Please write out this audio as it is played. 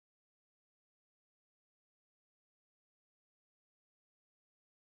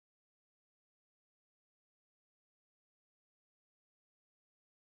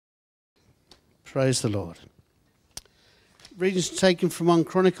Praise the Lord. Readings taken from 1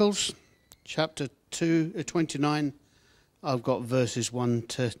 Chronicles, chapter 29. I've got verses 1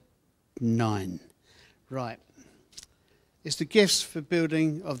 to 9. Right. It's the gifts for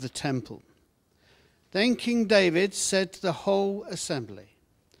building of the temple. Then King David said to the whole assembly,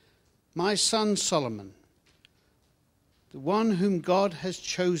 "My son Solomon, the one whom God has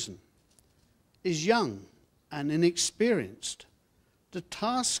chosen, is young and inexperienced. The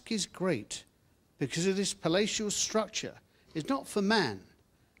task is great, because of this palatial structure is not for man,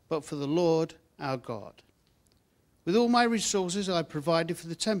 but for the Lord our God. With all my resources I provided for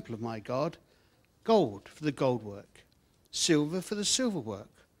the temple of my God, gold for the gold work, silver for the silver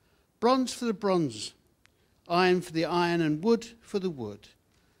work, bronze for the bronze, iron for the iron, and wood for the wood,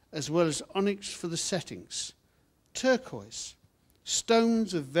 as well as onyx for the settings, turquoise,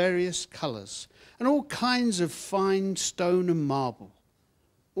 stones of various colours, and all kinds of fine stone and marble,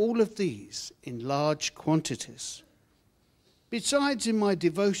 all of these in large quantities. Besides, in my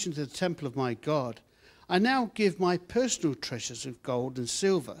devotion to the temple of my God, I now give my personal treasures of gold and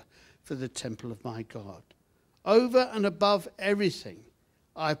silver for the temple of my God. Over and above everything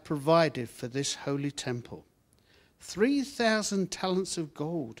I provided for this holy temple: 3,000 talents of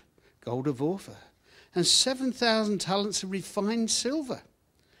gold, gold of Ophir, and 7,000 talents of refined silver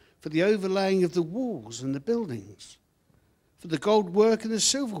for the overlaying of the walls and the buildings, for the gold work and the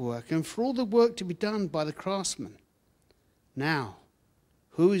silver work, and for all the work to be done by the craftsmen. Now,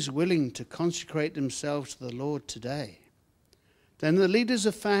 who is willing to consecrate themselves to the Lord today?" Then the leaders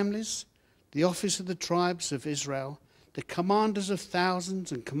of families, the officers of the tribes of Israel, the commanders of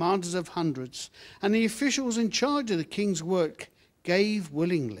thousands and commanders of hundreds, and the officials in charge of the king's work gave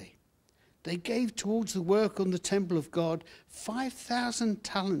willingly. They gave towards the work on the temple of God 5,000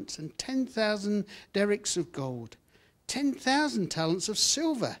 talents and 10,000 derricks of gold, 10,000 talents of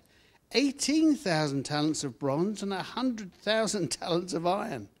silver, 18,000 talents of bronze, and 100,000 talents of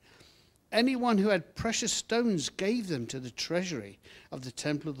iron. Anyone who had precious stones gave them to the treasury of the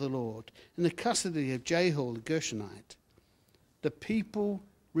temple of the Lord in the custody of Jehiel the Gershonite. The people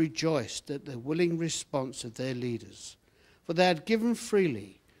rejoiced at the willing response of their leaders, for they had given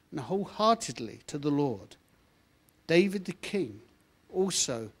freely and wholeheartedly to the Lord. David the king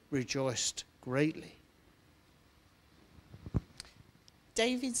also rejoiced greatly.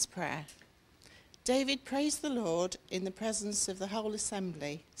 David's prayer. David praised the Lord in the presence of the whole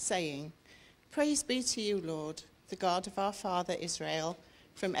assembly, saying, "Praise be to you, Lord, the God of our father Israel,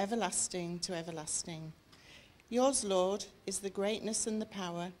 from everlasting to everlasting. Yours, Lord, is the greatness and the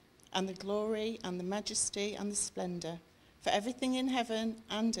power, and the glory and the majesty and the splendor, for everything in heaven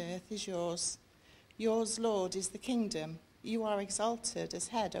and earth is yours. Yours, Lord, is the kingdom. You are exalted as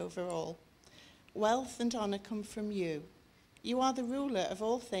head over all. Wealth and honor come from you. You are the ruler of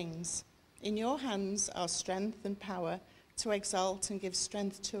all things. In your hands are strength and power to exalt and give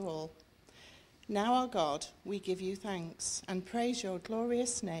strength to all. Now, our God, we give you thanks and praise your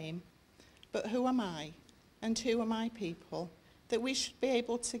glorious name. But who am I, and who are my people, that we should be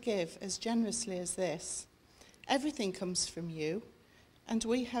able to give as generously as this? Everything comes from you, and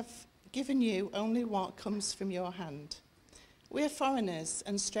we have given you only what comes from your hand. We are foreigners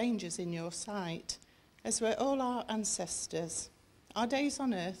and strangers in your sight, as were all our ancestors. Our days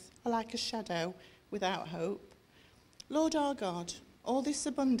on earth are like a shadow without hope. Lord our God, all this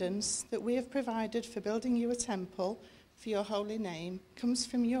abundance that we have provided for building you a temple for your holy name comes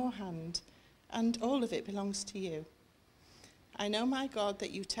from your hand, and all of it belongs to you. I know, my God,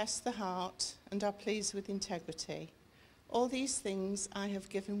 that you test the heart and are pleased with integrity. All these things I have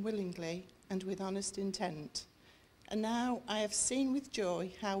given willingly and with honest intent. And now I have seen with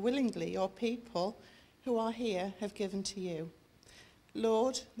joy how willingly your people who are here have given to you.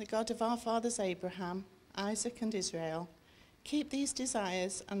 Lord, the God of our fathers Abraham, Isaac, and Israel, keep these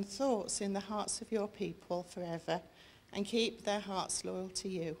desires and thoughts in the hearts of your people forever, and keep their hearts loyal to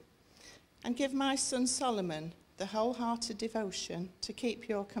you. And give my son Solomon the wholehearted devotion to keep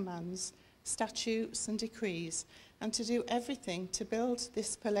your commands, statutes, and decrees, and to do everything to build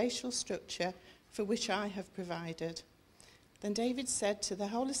this palatial structure for which I have provided." Then David said to the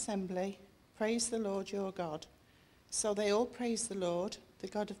whole assembly, "Praise the Lord your God." So they all praised the Lord, the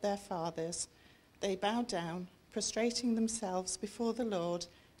God of their fathers. They bowed down, prostrating themselves before the Lord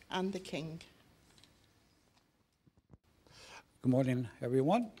and the king. Good morning,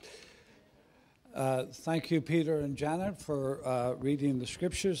 everyone. Thank you, Peter and Janet, for reading the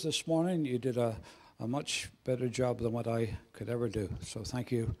scriptures this morning. You did a much better job than what I could ever do. So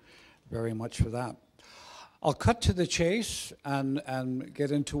thank you very much for that. I'll cut to the chase and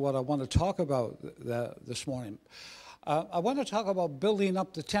get into what I want to talk about this morning. I want to talk about building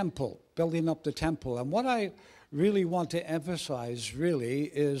up the temple, building up the temple. And what I really want to emphasize really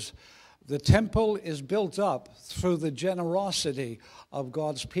is the temple is built up through the generosity of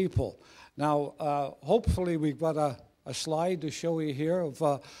God's people. Now, hopefully we've got a slide to show you here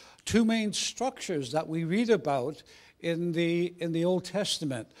of two main structures that we read about in the Old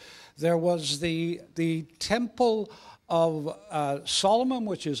Testament. There was the temple of Solomon,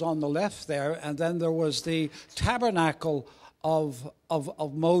 which is on the left there, and then there was the tabernacle of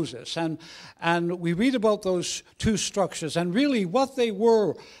Moses. And we read about those two structures, and really what they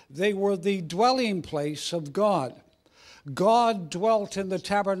were the dwelling place of God. God dwelt in the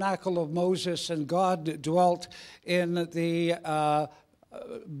tabernacle of Moses, and God dwelt in the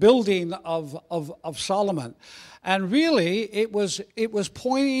building of Solomon. And really, it was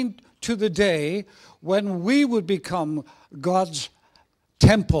pointing to the day when we would become God's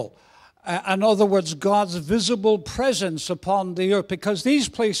temple. In other words, God's visible presence upon the earth, because these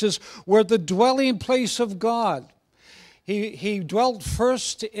places were the dwelling place of God. He dwelt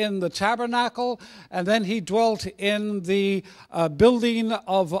first in the tabernacle, and then he dwelt in the building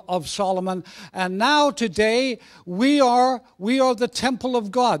of Solomon. And now today, we are the temple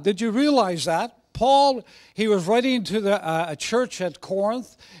of God. Did you realize that? Paul, he was writing to a church at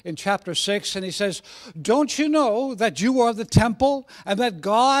Corinth in chapter 6, and he says, don't you know that you are the temple and that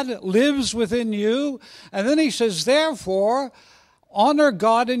God lives within you? And then he says, therefore, honor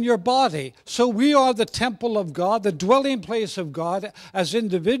God in your body. So we are the temple of God, the dwelling place of God as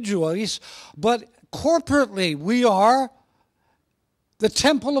individuals, but corporately we are the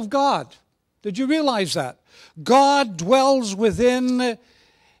temple of God. Did you realize that? God dwells within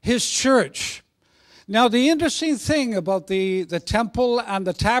his church. Now, the interesting thing about the temple and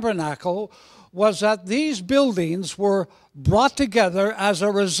the tabernacle was that these buildings were brought together as a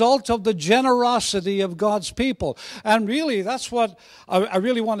result of the generosity of God's people. And really, that's what I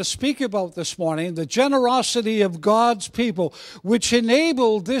really want to speak about this morning, the generosity of God's people, which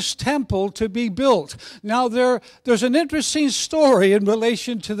enabled this temple to be built. Now, there's an interesting story in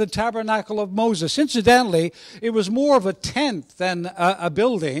relation to the tabernacle of Moses. Incidentally, it was more of a tent than a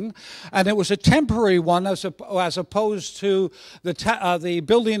building, and it was a temporary one as opposed to the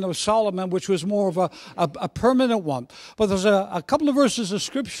building of Solomon, which was more of a permanent one. But there's a couple of verses of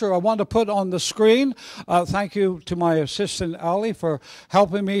Scripture I want to put on the screen. Thank you to my assistant, Ali, for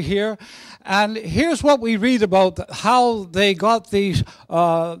helping me here. And here's what we read about how they got the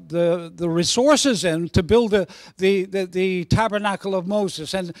resources in to build the tabernacle of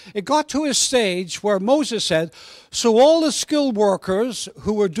Moses. And it got to a stage where Moses said, so all the skilled workers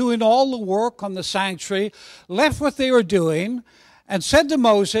who were doing all the work on the sanctuary left what they were doing and said to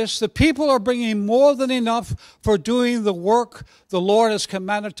Moses, the people are bringing more than enough for doing the work the Lord has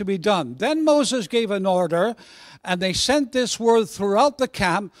commanded to be done. Then Moses gave an order, and they sent this word throughout the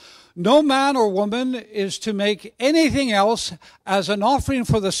camp, no man or woman is to make anything else as an offering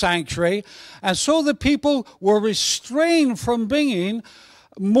for the sanctuary. And so the people were restrained from bringing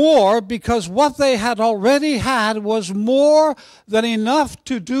more because what they had already had was more than enough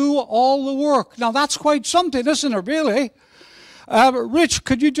to do all the work. Now that's quite something, isn't it, really? Rich,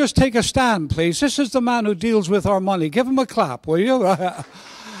 could you just take a stand, please? This is the man who deals with our money. Give him a clap, will you?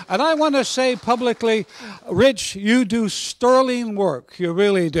 And I want to say publicly, Rich, you do sterling work. You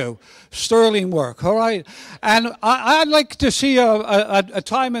really do. Sterling work, all right? And I'd like to see a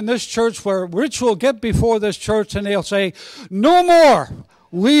time in this church where Rich will get before this church and he'll say, no more.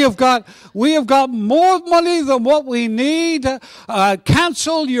 We have got more money than what we need.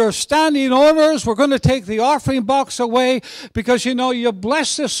 Cancel your standing orders. We're going to take the offering box away because, you know, you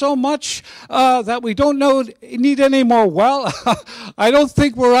blessed us so much that we don't need any more. Well, I don't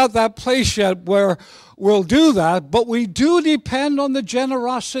think we're at that place yet where we'll do that, but we do depend on the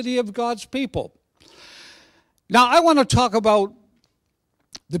generosity of God's people. Now, I want to talk about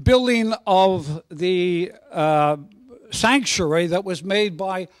the building of the sanctuary that was made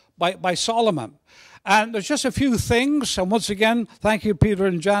by Solomon. And there's just a few things. And once again, thank you, Peter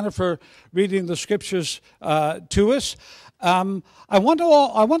and Janet, for reading the scriptures to us. I want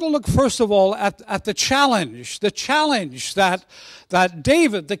to look first of all at the challenge that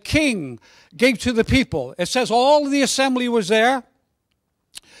David, the king, gave to the people. It says all of the assembly was there.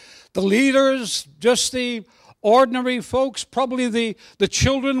 The leaders, just the ordinary folks, probably the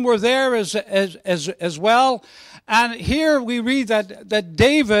children were there as well. And here we read that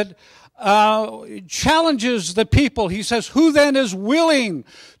David challenges the people. He says, who then is willing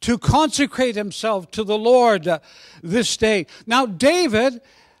to consecrate himself to the Lord this day? Now, David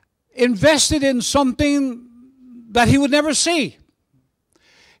invested in something that he would never see.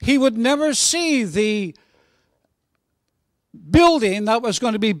 He would never see the building that was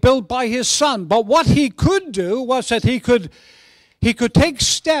going to be built by his son. But what he could do was that he could take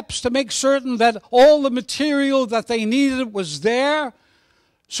steps to make certain that all the material that they needed was there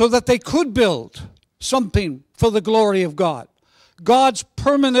so that they could build something for the glory of God. God's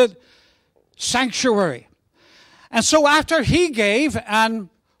permanent sanctuary. And so after he gave, and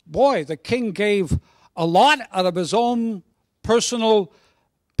boy, the king gave a lot out of his own personal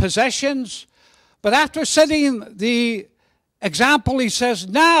possessions, but after setting the example, he says,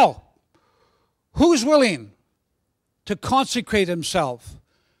 now, who's willing to consecrate himself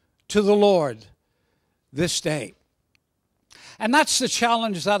to the Lord this day? And that's the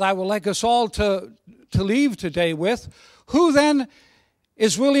challenge that I would like us all to leave today with. Who then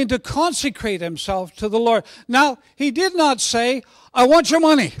is willing to consecrate himself to the Lord? Now, he did not say, I want your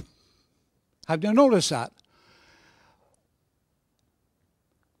money. Have you noticed that?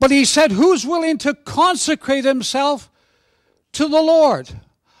 But he said, who's willing to consecrate himself to the Lord?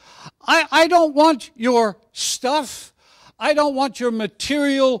 I don't want your stuff. I don't want your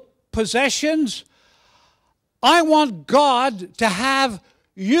material possessions. I want God to have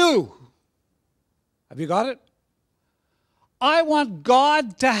you. Have you got it? I want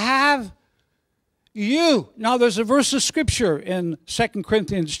God to have you. Now, there's a verse of Scripture in 2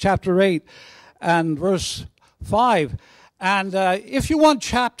 Corinthians chapter 8 and verse 5. And if you want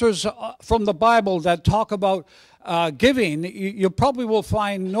chapters from the Bible that talk about giving, you probably will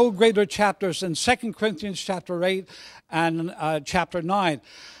find no greater chapters than 2 Corinthians chapter 8 and chapter 9.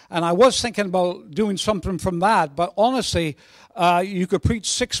 And I was thinking about doing something from that, but honestly, you could preach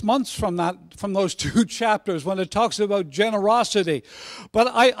 6 months from those two chapters when it talks about generosity. But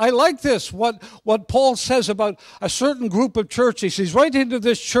I like this, what Paul says about a certain group of churches. He's right into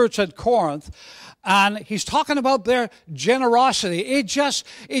this church at Corinth, and he's talking about their generosity. It just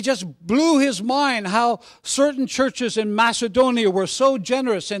blew his mind how certain churches in Macedonia were so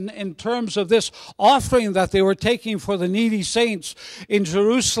generous in terms of this offering that they were taking for the needy saints in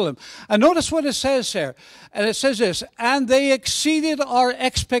Jerusalem. And notice what it says there. And it says this, and they exceeded our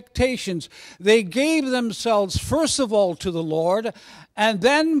expectations. They gave themselves first of all to the Lord, and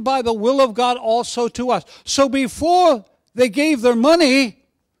then by the will of God also to us. So before they gave their money,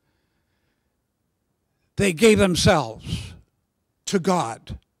 they gave themselves to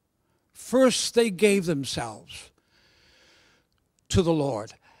God. First, they gave themselves to the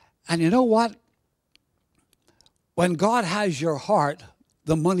Lord. And you know what? When God has your heart,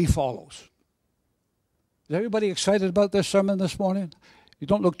 the money follows. Is everybody excited about this sermon this morning? You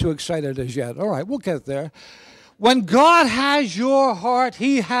don't look too excited as yet. All right, we'll get there. When God has your heart,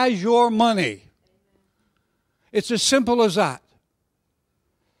 he has your money. It's as simple as that.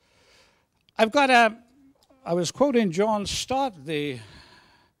 I was quoting John Stott the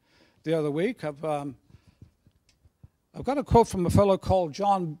other week. I've got a quote from a fellow called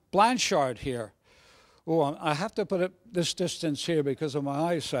John Blanchard here. Oh, I have to put it this distance here because of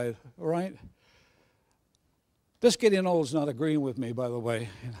my eyesight, all right? This getting old is not agreeing with me, by the way.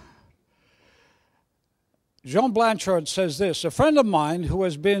 John Blanchard says this, a friend of mine who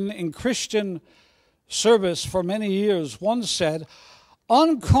has been in Christian service for many years once said,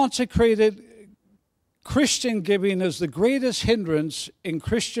 unconsecrated Christian giving is the greatest hindrance in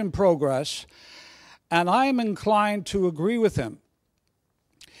Christian progress, and I am inclined to agree with him.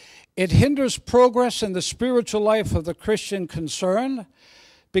 It hinders progress in the spiritual life of the Christian concerned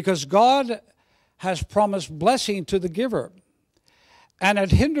because God has promised blessing to the giver. And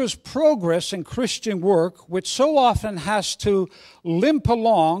it hinders progress in Christian work, which so often has to limp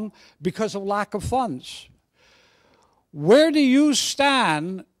along because of lack of funds. Where do you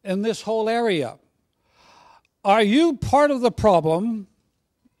stand in this whole area? Are you part of the problem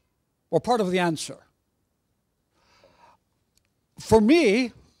or part of the answer? For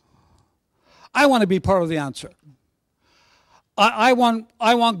me, I want to be part of the answer. I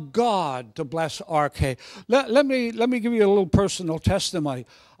want God to bless RK. Let me give you a little personal testimony.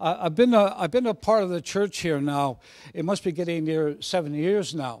 I've been a part of the church here now. It must be getting near 7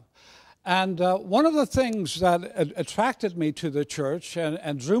 years now. And one of the things that attracted me to the church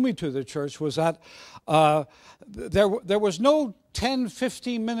and drew me to the church was that there was no 10,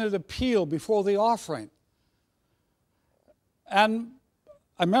 15-minute appeal before the offering. And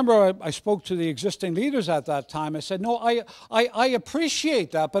I remember I spoke to the existing leaders at that time. I said, no, I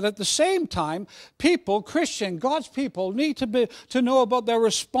appreciate that, but at the same time, people, Christian, God's people, need to know about their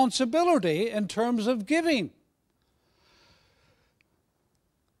responsibility in terms of giving.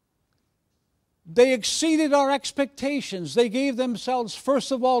 They exceeded our expectations. They gave themselves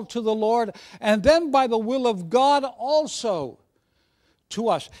first of all to the Lord, and then by the will of God also to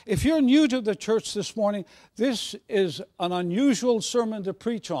us. If you're new to the church this morning, this is an unusual sermon to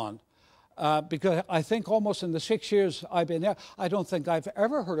preach on. Because I think almost in the 6 years I've been there, I don't think I've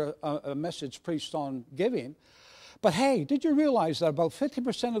ever heard a message preached on giving. But hey, did you realize that about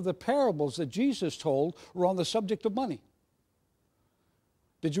 50% of the parables that Jesus told were on the subject of money?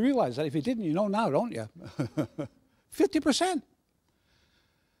 Did you realize that? If you didn't, you know now, don't you? 50%.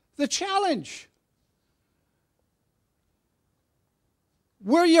 The challenge.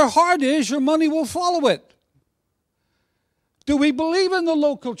 Where your heart is, your money will follow it. Do we believe in the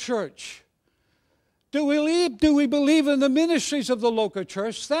local church? Do we believe in the ministries of the local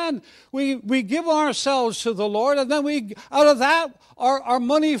church? Then we give ourselves to the Lord, and then out of that, our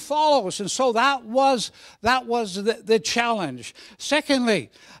money follows. And so that was the challenge. Secondly,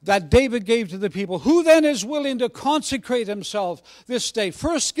 that David gave to the people. Who then is willing to consecrate himself this day?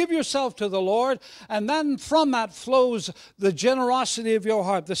 First, give yourself to the Lord, and then from that flows the generosity of your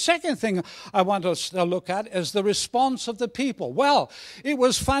heart. The second thing I want us to look at is the response of the people. Well, it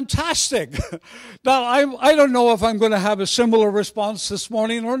was fantastic. Now, I don't know if I'm going to have a similar response this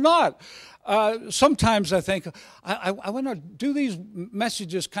morning or not. Sometimes I think I want to do these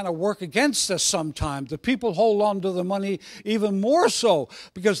messages kind of work against us sometimes. The people hold on to the money even more so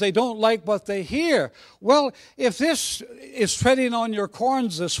because they don't like what they hear. Well, if this is treading on your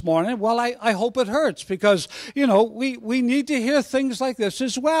corns this morning, well, I hope it hurts because, you know, we need to hear things like this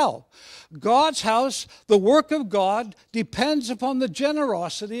as well. God's house, the work of God, depends upon the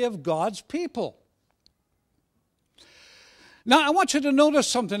generosity of God's people. Now, I want you to notice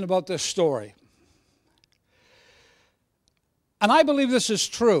something about this story. And I believe this is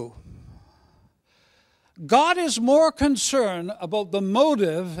true. God is more concerned about the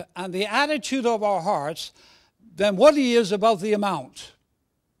motive and the attitude of our hearts than what he is about the amount.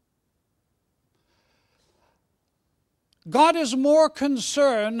 God is more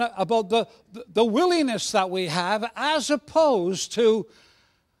concerned about the willingness that we have as opposed to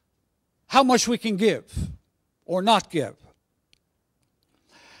how much we can give or not give.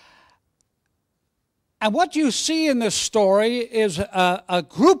 And what you see in this story is a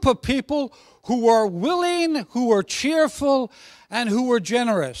group of people who are willing, who are cheerful, and who were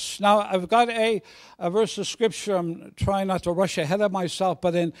generous. Now, I've got a verse of Scripture. I'm trying not to rush ahead of myself,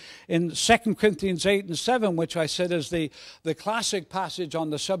 but in 2 Corinthians 8 and 7, which I said is the classic passage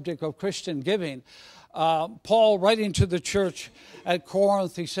on the subject of Christian giving, Paul, writing to the church at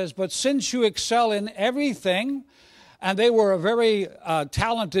Corinth, he says, "But since you excel in everything," and they were a very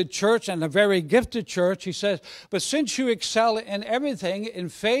talented church and a very gifted church. He says, "But since you excel in everything, in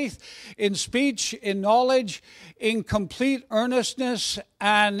faith, in speech, in knowledge, in complete earnestness,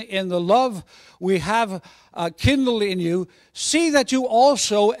 and in the love we have kindled in you, see that you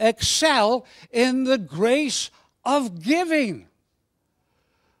also excel in the grace of giving."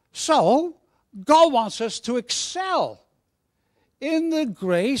 So, God wants us to excel in the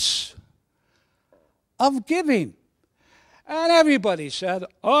grace of giving. And everybody said,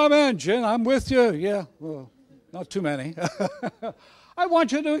 "Amen, Jen, I'm with you." Yeah, well, not too many. I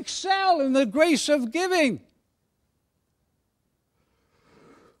want you to excel in the grace of giving.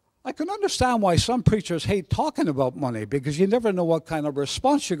 I can understand why some preachers hate talking about money because you never know what kind of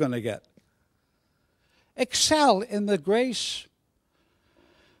response you're going to get. Excel in the grace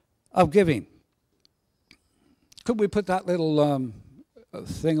of giving. Could we put that little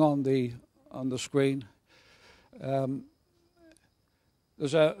thing on the screen?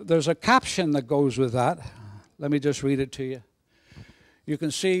 There's a caption that goes with that. Let me just read it to you. You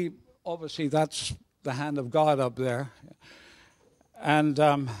can see, obviously, that's the hand of God up there. And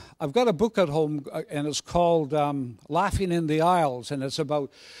I've got a book at home, and it's called Laughing in the Aisles, and it's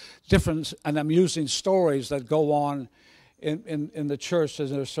about different and amusing stories that go on in the church. And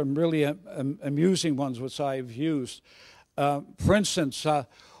there's some really amusing ones which I've used. For instance,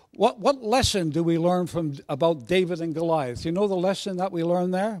 what lesson do we learn about David and Goliath? You know the lesson that we learn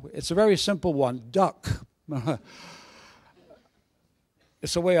there? It's a very simple one. Duck.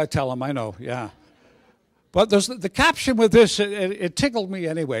 It's the way I tell them, I know, yeah. But there's the caption with this, it tickled me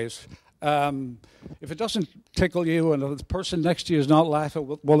anyways. If it doesn't tickle you and the person next to you is not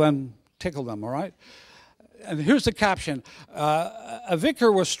laughing, well then tickle them, all right? And here's the caption. A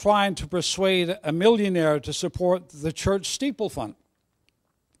vicar was trying to persuade a millionaire to support the church steeple fund.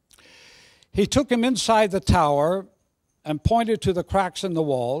 He took him inside the tower and pointed to the cracks in the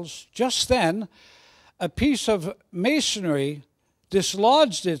walls. Just then, a piece of masonry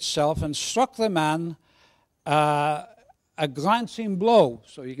dislodged itself and struck the man a glancing blow.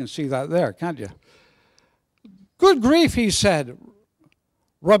 So you can see that there, can't you? "Good grief," he said,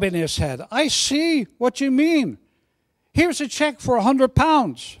 rubbing his head. "I see what you mean. Here's a check for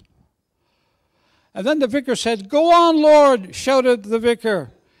 £100. And then the vicar said, "Go on, Lord," shouted the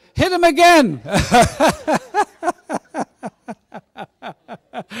vicar. "Hit him again."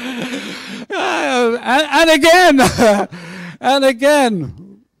 and again, and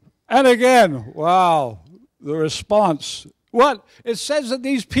again, and again. Wow, the response. What? It says that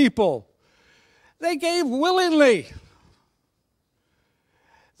these people, they gave willingly.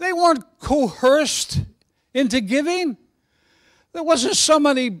 They weren't coerced into giving. There wasn't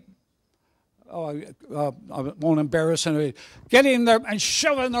somebody, I won't embarrass anybody, getting there and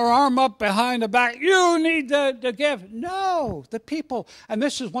shoving their arm up behind the back. "You need to give." No, the people, and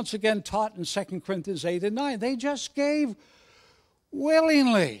this is once again taught in 2 Corinthians 8 and 9, they just gave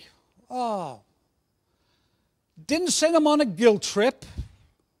willingly. Oh. Didn't send them on a guilt trip.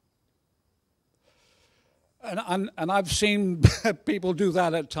 And I've seen people do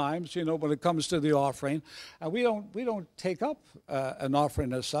that at times, you know, when it comes to the offering. And we don't take up an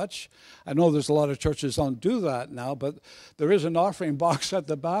offering as such. I know there's a lot of churches don't do that now, but there is an offering box at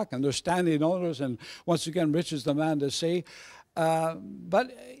the back, and there's standing orders, and once again, rich is the man to see.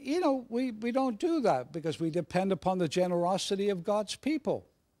 But, you know, we don't do that because we depend upon the generosity of God's people.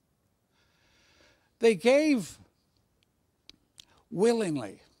 They gave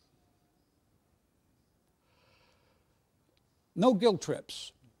willingly. No guilt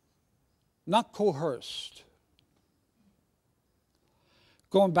trips, not coerced.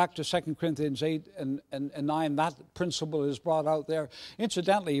 Going back to 2 Corinthians 8 and 9, that principle is brought out there.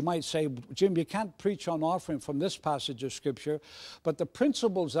 Incidentally, you might say, "Jim, you can't preach on offering from this passage of Scripture," but the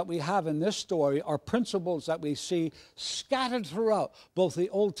principles that we have in this story are principles that we see scattered throughout both the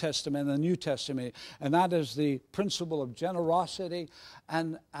Old Testament and the New Testament, and that is the principle of generosity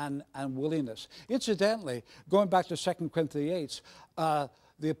and willingness. Incidentally, going back to 2 Corinthians 8,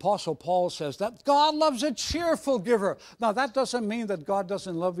 the Apostle Paul says that God loves a cheerful giver. Now, that doesn't mean that God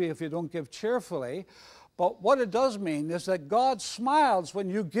doesn't love you if you don't give cheerfully. But what it does mean is that God smiles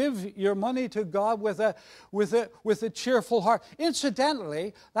when you give your money to God with a cheerful heart.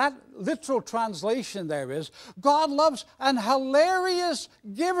 Incidentally, that literal translation there is, God loves an hilarious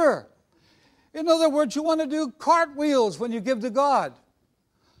giver. In other words, you want to do cartwheels when you give to God.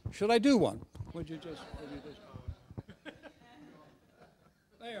 Should I do one? Would you just...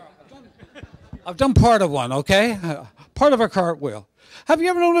 I've done part of one, okay? Part of a cartwheel. Have you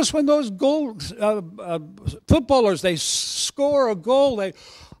ever noticed when those footballers, they score a goal,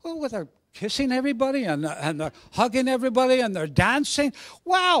 they're kissing everybody and they're hugging everybody and they're dancing?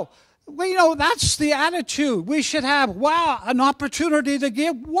 Wow, that's the attitude we should have. Wow, an opportunity to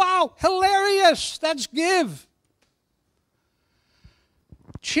give. Wow, hilarious, let's give.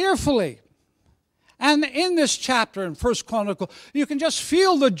 Cheerfully. And in this chapter in 1 Chronicles, you can just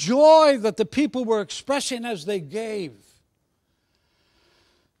feel the joy that the people were expressing as they gave.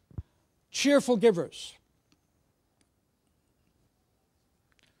 Cheerful givers.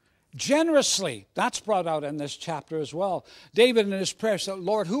 Generously, that's brought out in this chapter as well. David in his prayer said,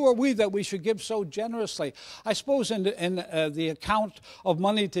 "Lord, who are we that we should give so generously?" I suppose in the account of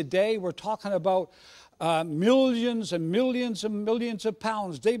money today, we're talking about millions and millions and millions of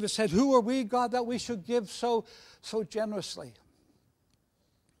pounds. David said, "Who are we, God, that we should give so generously?"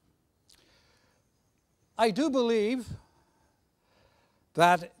 I do believe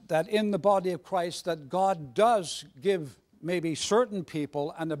that in the body of Christ that God does give maybe certain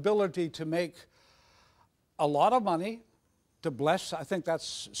people an ability to make a lot of money, to bless. I think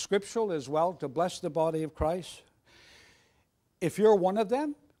that's scriptural as well, to bless the body of Christ. If you're one of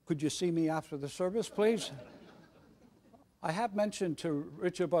them, could you see me after the service, please? I have mentioned to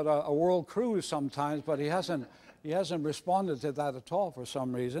Rich about a world cruise sometimes, but he hasn't responded to that at all for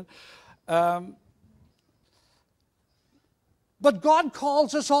some reason. But God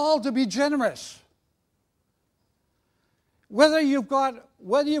calls us all to be generous. Whether you've got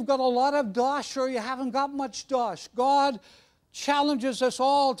a lot of dosh or you haven't got much dosh, God challenges us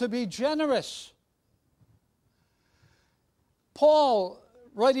all to be generous. Paul,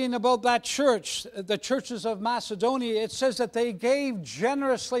 writing about that church, the churches of Macedonia, it says that they gave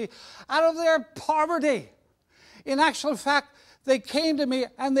generously out of their poverty. In actual fact, they came to me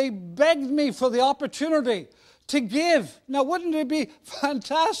and they begged me for the opportunity to give. Now, wouldn't it be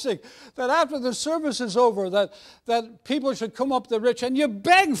fantastic that after the service is over, that people should come up to Rich and you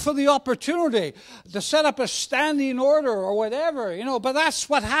beg for the opportunity to set up a standing order or whatever, but that's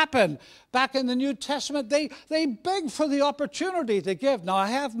what happened back in the New Testament. They beg for the opportunity to give. Now, I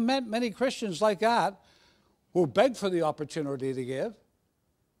have met many Christians like that who beg for the opportunity to give.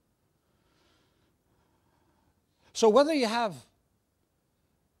 So whether you have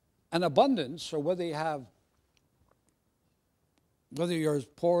an abundance or whether you have whether you're as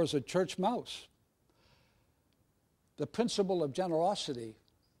poor as a church mouse. The principle of generosity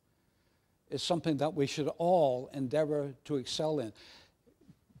is something that we should all endeavor to excel in.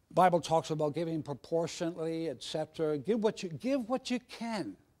 The Bible talks about giving proportionately, etc. Give what you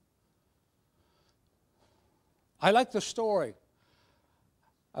can. I like the story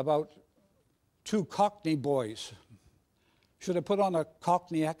about two Cockney boys. Should I put on a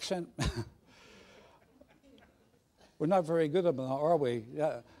Cockney accent? We're not very good at them, are we?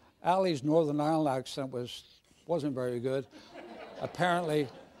 Yeah. Ali's Northern Ireland accent wasn't very good. Apparently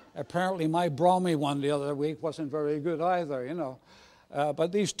my Bromley one the other week wasn't very good either, you know.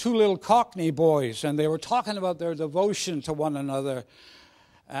 But these two little Cockney boys, and they were talking about their devotion to one another.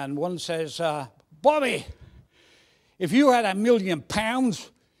 And one says, Bobby, if you had £1 million,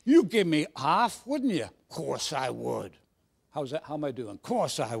 you'd give me half, wouldn't you? Of course I would. How's that? How am I doing? Of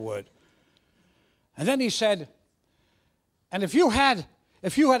course I would. And then he said, and if you had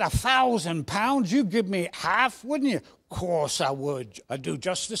 £1,000, you'd give me half, wouldn't you? Of course I would. I'd do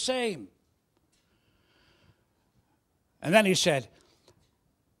just the same. And then he said,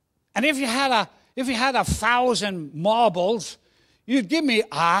 and if you had 1,000 marbles, you'd give me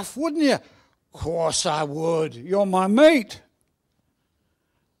half, wouldn't you? Of course I would. You're my mate.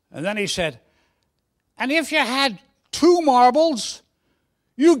 And then he said, and if you had 2 marbles,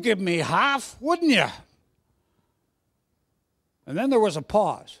 you'd give me half, wouldn't you? And then there was a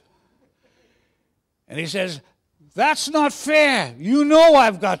pause. And he says, that's not fair. You know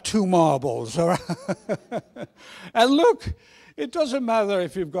I've got 2 marbles. And look, it doesn't matter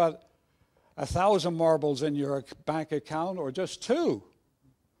if you've got 1,000 marbles in your bank account or just 2.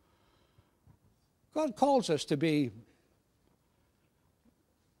 God calls us to be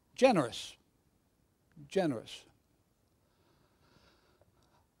generous. Generous.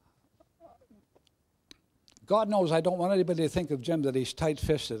 God knows I don't want anybody to think of Jim that he's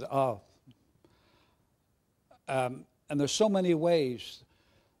tight-fisted. And there's so many ways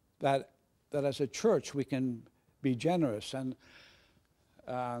that as a church we can be generous. And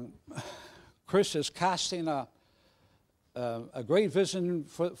Chris is casting a great vision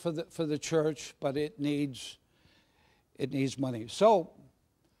for the church, but it needs money. So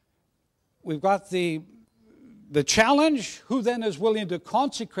we've got the challenge, who then is willing to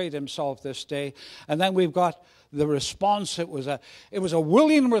consecrate himself this day? And then we've got the response. It was a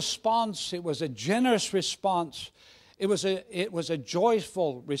willing response. It was a generous response. It was a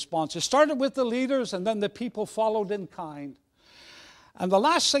joyful response. It started with the leaders, and then the people followed in kind. And the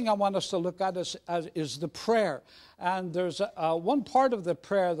last thing I want us to look at is the prayer. And there's one part of the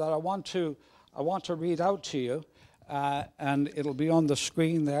prayer that I want to read out to you, and it'll be on the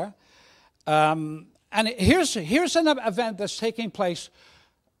screen there. And here's an event that's taking place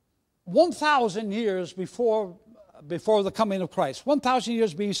 1,000 years before the coming of Christ, 1,000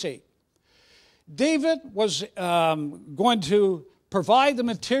 years BC. David was going to provide the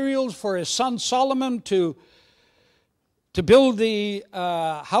materials for his son Solomon to build the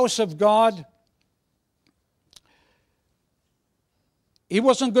house of God. He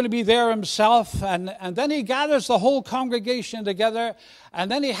wasn't going to be there himself, and then he gathers the whole congregation together,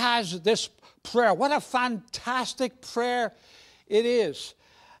 and then he has this prayer. What a fantastic prayer it is.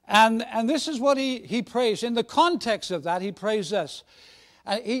 And this is what he prays. In the context of that, he prays this.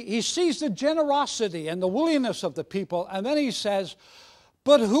 He sees the generosity and the willingness of the people, and then he says,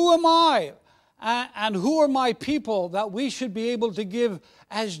 but who am I and who are my people that we should be able to give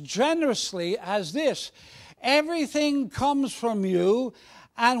as generously as this? Everything comes from you,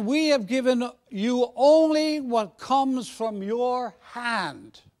 and we have given you only what comes from your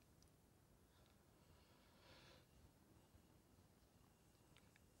hand.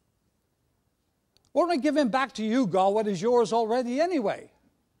 We're not giving back to you, God, what is yours already anyway.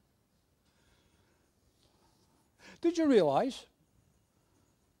 Did you realize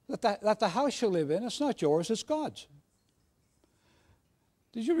that the house you live in, it's not yours, it's God's?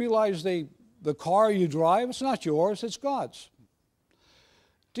 Did you realize the car you drive, it's not yours, it's God's?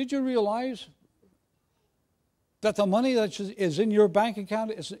 Did you realize that the money that is in your bank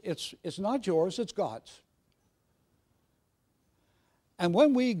account, it's not yours, it's God's? And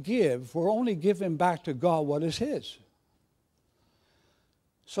when we give, we're only giving back to God what is His.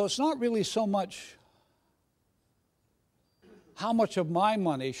 So it's not really so much how much of my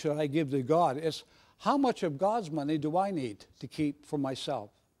money should I give to God. It's how much of God's money do I need to keep for myself.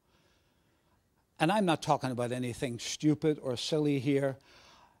 And I'm not talking about anything stupid or silly here,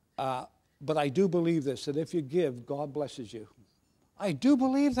 but I do believe this, that if you give, God blesses you. I do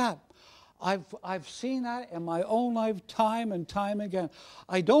believe that. I've seen that in my own life time and time again.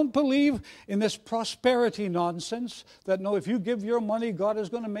 I don't believe in this prosperity nonsense that, no, if you give your money, God is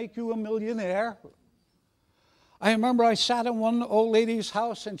going to make you a millionaire. I remember I sat in one old lady's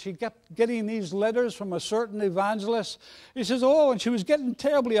house and she kept getting these letters from a certain evangelist. He says, oh, and she was getting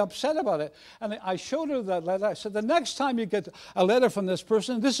terribly upset about it. And I showed her that letter. I said, the next time you get a letter from this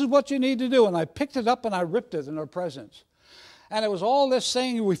person, this is what you need to do. And I picked it up and I ripped it in her presence. And it was all this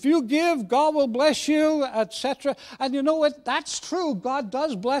saying, if you give, God will bless you, etc. And you know what? That's true. God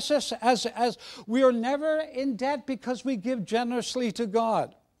does bless us as we are never in debt because we give generously to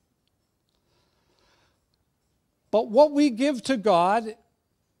God. But what we give to God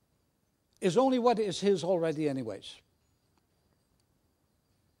is only what is His already anyways.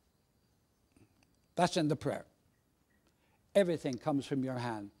 That's in the prayer. Everything comes from your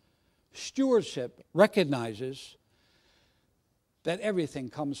hand. Stewardship recognizes that everything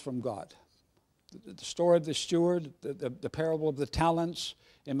comes from God. The story of the steward, the parable of the talents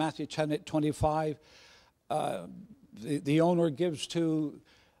in Matthew 25, the owner gives to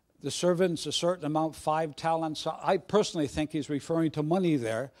the servants a certain amount, 5 talents. I personally think he's referring to money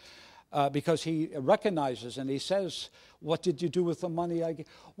there because he recognizes and he says, what did you do with the money I gave?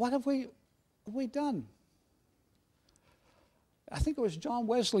 What have we done? I think it was John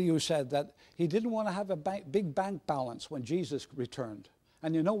Wesley who said that he didn't want to have a big bank balance when Jesus returned.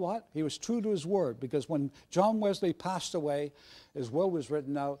 And you know what? He was true to his word, because when John Wesley passed away, his will was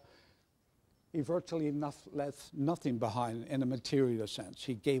written out, he virtually left nothing behind in a material sense.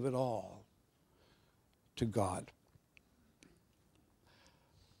 He gave it all to God.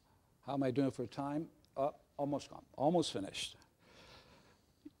 How am I doing for time? Almost gone. Almost finished.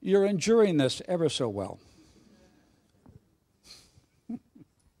 You're enduring this ever so well.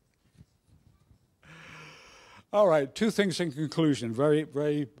 All right, 2 things in conclusion, very,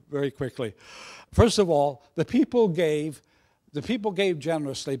 very, very quickly. First of all, the people gave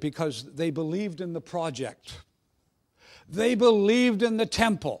generously because they believed in the project. They believed in the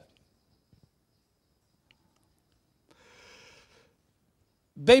temple.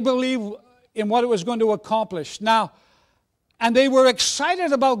 They believed in what it was going to accomplish. Now, and they were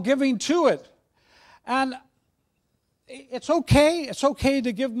excited about giving to it. And it's okay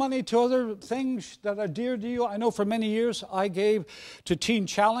to give money to other things that are dear to you. I know for many years I gave to Teen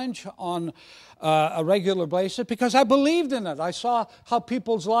Challenge on a regular basis because I believed in it. I saw how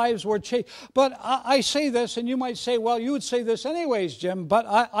people's lives were changed. But I say this, and you might say, well, you would say this anyways, Jim, but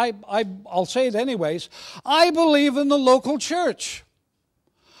I'll say it anyways. I believe in the local church.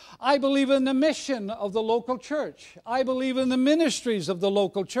 I believe in the mission of the local church. I believe in the ministries of the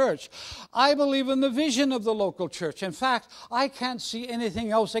local church. I believe in the vision of the local church. In fact, I can't see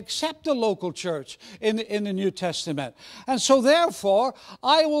anything else except the local church in the New Testament. And so therefore,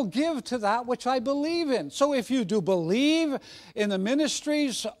 I will give to that which I believe in. So if you do believe in the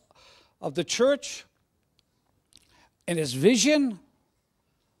ministries of the church, in its vision,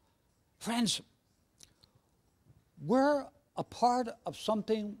 friends, we're a part of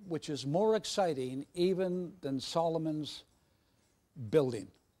something which is more exciting even than Solomon's building,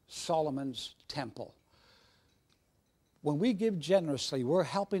 Solomon's temple. When we give generously, we're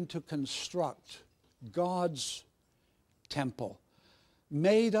helping to construct God's temple,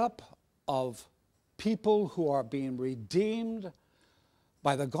 made up of people who are being redeemed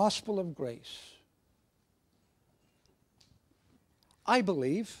by the gospel of grace. I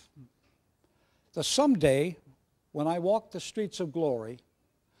believe that someday, when I walk the streets of glory,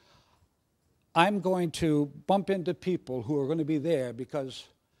 I'm going to bump into people who are going to be there because,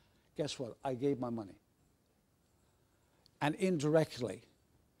 guess what? I gave my money. And indirectly.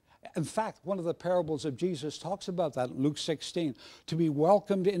 In fact, one of the parables of Jesus talks about that in Luke 16, to be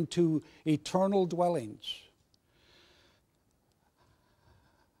welcomed into eternal dwellings.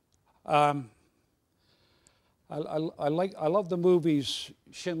 I love the movies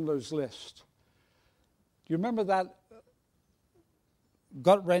Schindler's List. You remember that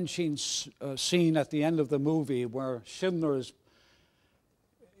gut-wrenching scene at the end of the movie where Schindler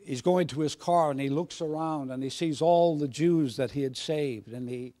he's going to his car and he looks around and he sees all the Jews that he had saved, and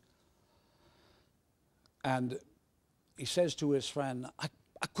he says to his friend, I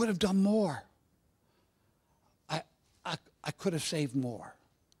could have done more. I could have saved more.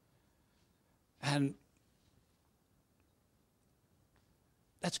 And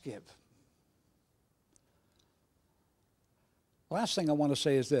let's give. Last thing I want to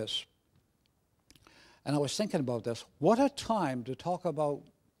say is this, and I was thinking about this. What a time to talk about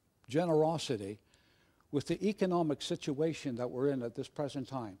generosity with the economic situation that we're in at this present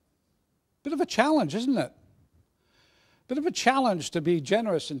time. Bit of a challenge, isn't it? Bit of a challenge to be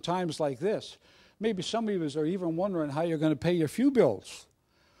generous in times like this. Maybe some of you are even wondering how you're going to pay your few bills.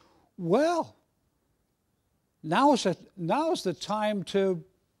 Well, now is the time to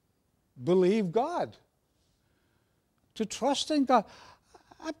believe God, to trust in God.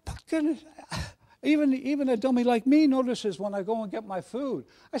 Even a dummy like me notices when I go and get my food.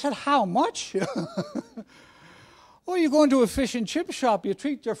 I said, how much? Or you go into a fish and chip shop, you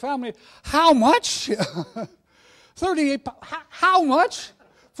treat your family, how much? 38, how much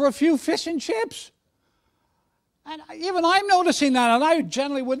for a few fish and chips? And even I'm noticing that, and I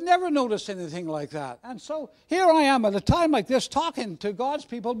generally would never notice anything like that. And so here I am at a time like this talking to God's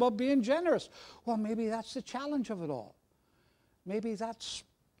people about being generous. Well, maybe that's the challenge of it all. Maybe that's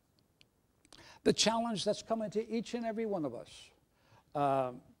the challenge that's coming to each and every one of us,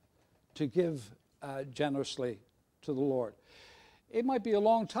 to give generously to the Lord. It might be a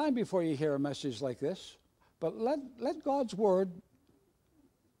long time before you hear a message like this, but let God's word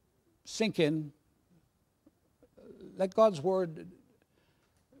sink in. Let God's word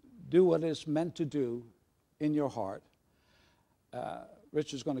do what it's meant to do in your heart.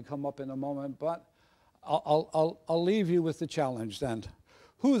 Richard's going to come up in a moment, but I'll leave you with the challenge then.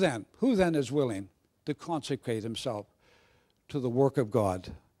 Who then is willing to consecrate himself to the work of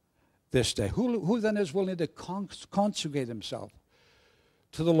God this day? Who then is willing to consecrate himself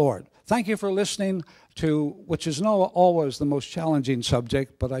to the Lord? Thank you for listening to, which is not always the most challenging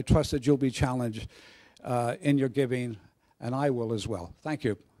subject, but I trust that you'll be challenged in your giving, and I will as well. Thank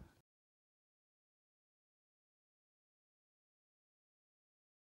you.